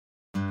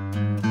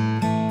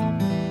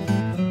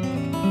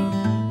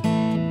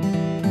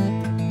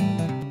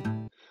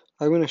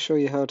I'm going to show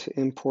you how to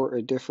import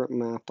a different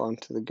map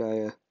onto the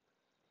Gaia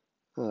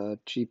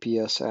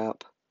GPS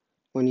app.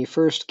 When you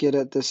first get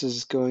it, this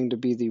is going to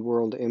be the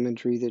world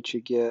imagery that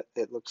you get.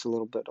 It looks a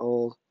little bit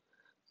old.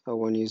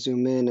 When you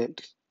zoom in,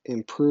 it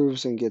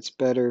improves and gets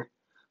better,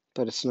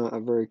 but it's not a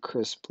very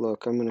crisp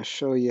look. I'm going to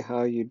show you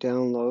how you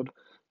download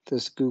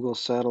this Google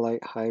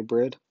Satellite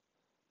Hybrid,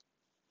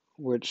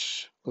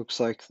 which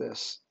looks like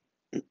this.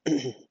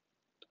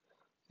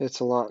 It's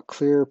a lot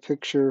clearer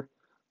picture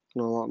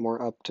and a lot more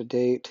up to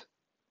date,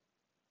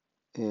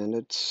 and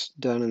it's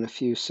done in a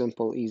few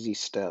simple, easy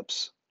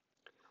steps.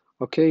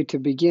 Okay, to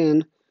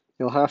begin,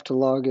 you'll have to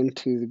log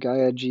into the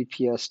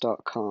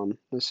GaiaGPS.com.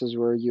 This is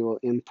where you will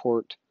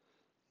import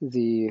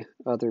the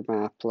other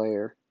map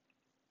layer.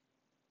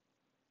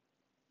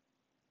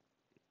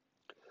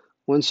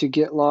 Once you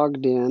get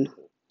logged in,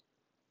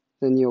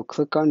 then you'll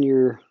click on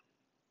your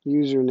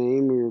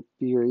username or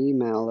your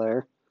email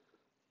there,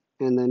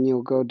 and then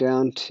you'll go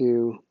down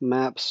to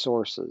Map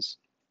Sources.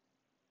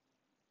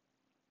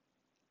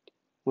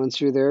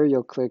 Once you're there,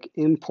 you'll click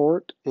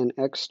Import an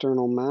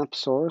External Map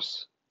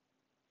Source.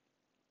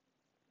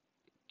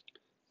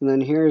 And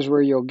then here's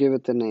where you'll give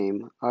it the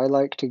name. I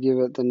like to give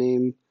it the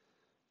name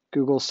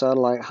Google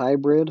Satellite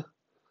Hybrid.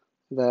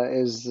 That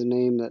is the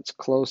name that's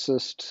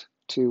closest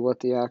to what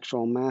the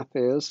actual map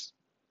is.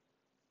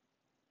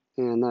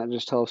 And that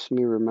just helps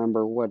me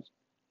remember what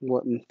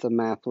the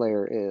map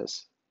layer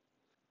is.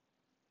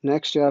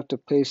 Next, you have to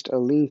paste a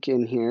link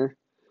in here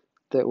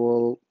that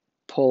will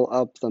pull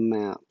up the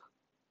map.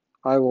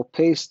 I will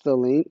paste the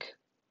link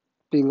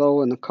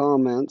below in the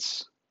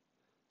comments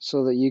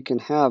so that you can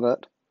have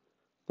it,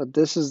 but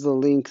this is the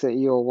link that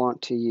you'll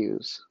want to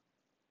use.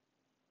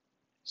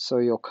 So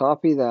you'll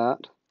copy that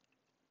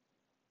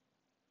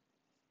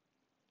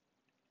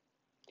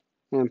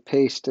and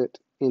paste it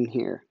in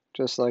here,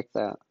 just like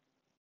that.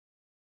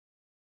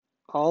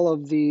 All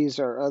of these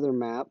are other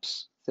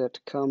maps that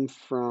come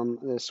from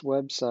this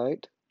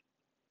website,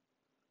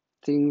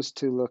 things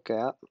to look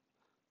at.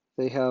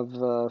 They have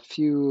a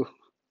few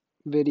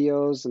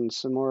videos and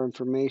some more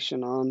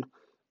information on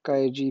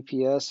Gaia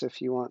GPS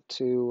if you want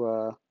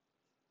to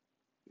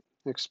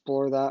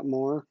explore that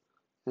more.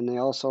 And they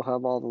also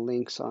have all the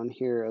links on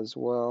here as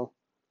well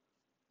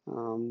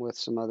with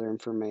some other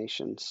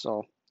information.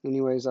 So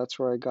anyways, that's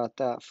where I got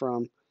that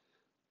from.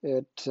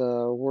 It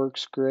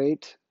works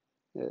great.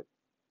 It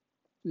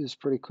is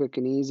pretty quick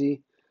and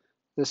easy.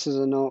 This is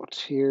a note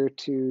here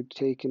to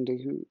take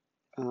into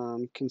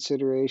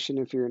consideration.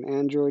 If you're an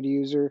Android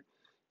user,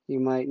 you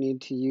might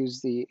need to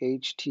use the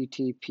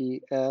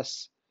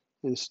HTTPS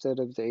instead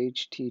of the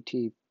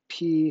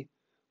HTTP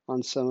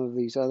on some of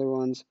these other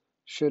ones.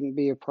 Shouldn't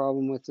be a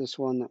problem with this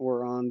one that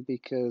we're on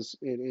because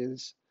it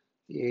is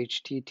the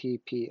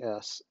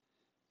HTTPS.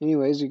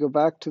 Anyways, you go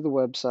back to the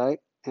website,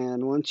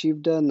 and once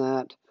you've done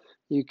that,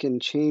 you can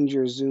change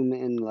your zoom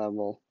in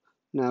level.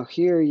 Now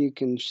here you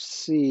can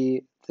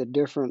see the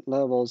different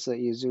levels that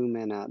you zoom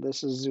in at.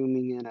 This is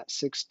zooming in at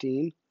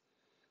 16.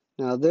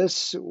 Now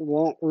this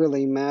won't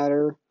really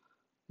matter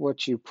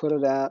what you put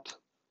it at,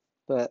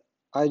 but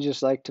I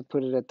just like to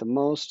put it at the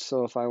most,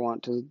 so if I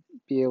want to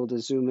be able to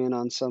zoom in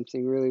on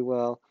something really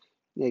well,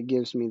 it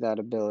gives me that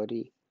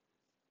ability.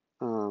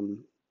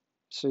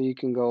 So you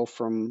can go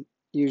from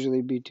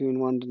usually between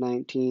 1 to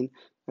 19.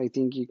 I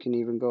think you can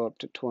even go up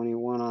to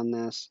 21 on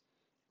this.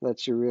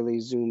 Lets you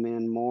really zoom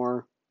in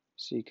more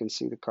so you can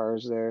see the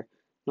cars there.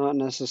 Not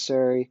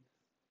necessary.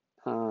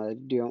 You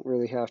don't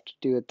really have to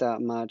do it that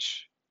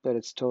much, but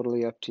it's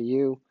totally up to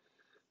you.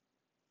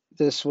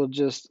 This will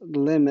just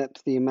limit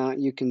the amount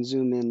you can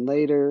zoom in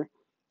later.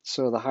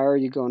 So the higher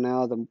you go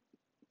now, the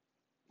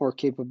more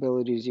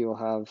capabilities you'll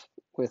have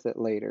with it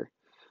later.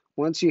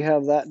 Once you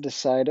have that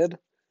decided,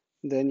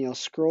 then you'll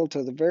scroll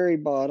to the very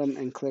bottom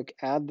and click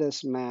Add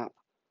this map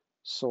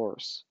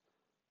source.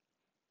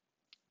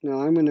 Now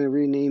I'm going to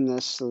rename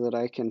this so that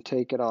I can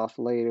take it off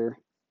later,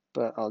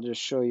 but I'll just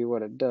show you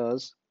what it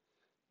does.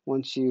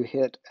 Once you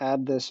hit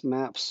Add this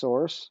map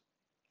source,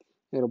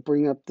 it'll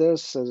bring up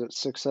this as it's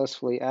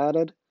successfully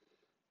added.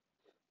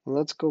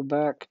 Let's go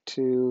back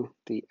to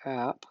the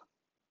app,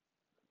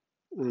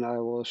 and I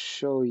will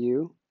show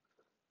you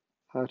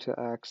how to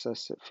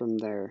access it from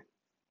there.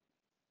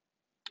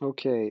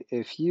 Okay,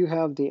 if you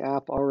have the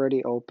app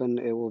already opened,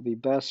 it will be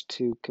best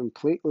to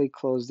completely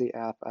close the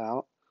app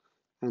out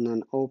and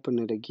then open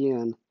it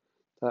again.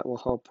 That will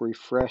help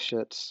refresh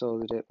it so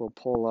that it will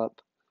pull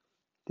up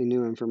the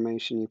new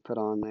information you put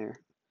on there.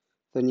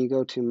 Then you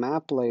go to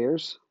map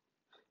layers.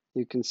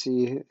 You can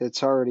see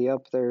it's already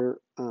up there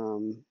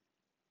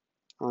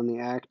on the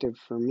active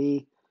for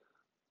me,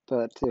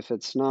 but if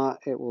it's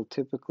not, it will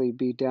typically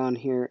be down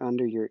here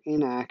under your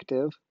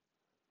inactive.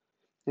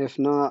 If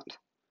not,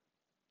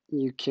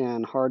 you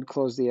can hard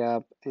close the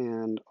app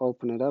and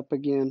open it up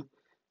again.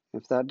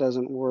 If that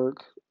doesn't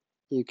work,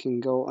 you can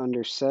go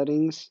under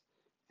settings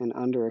and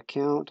under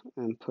account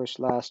and push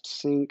last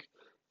sync,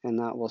 and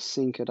that will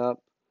sync it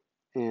up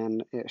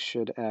and it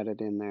should add it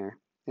in there.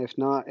 If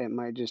not, it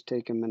might just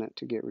take a minute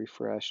to get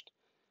refreshed.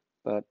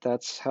 But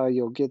that's how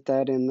you'll get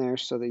that in there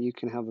so that you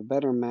can have a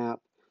better map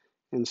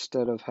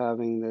instead of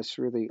having this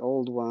really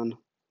old one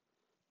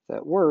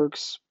that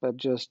works but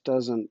just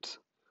doesn't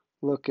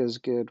look as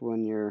good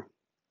when you're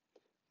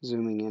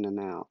zooming in and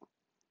out.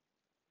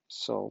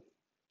 So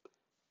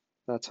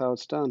that's how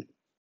it's done.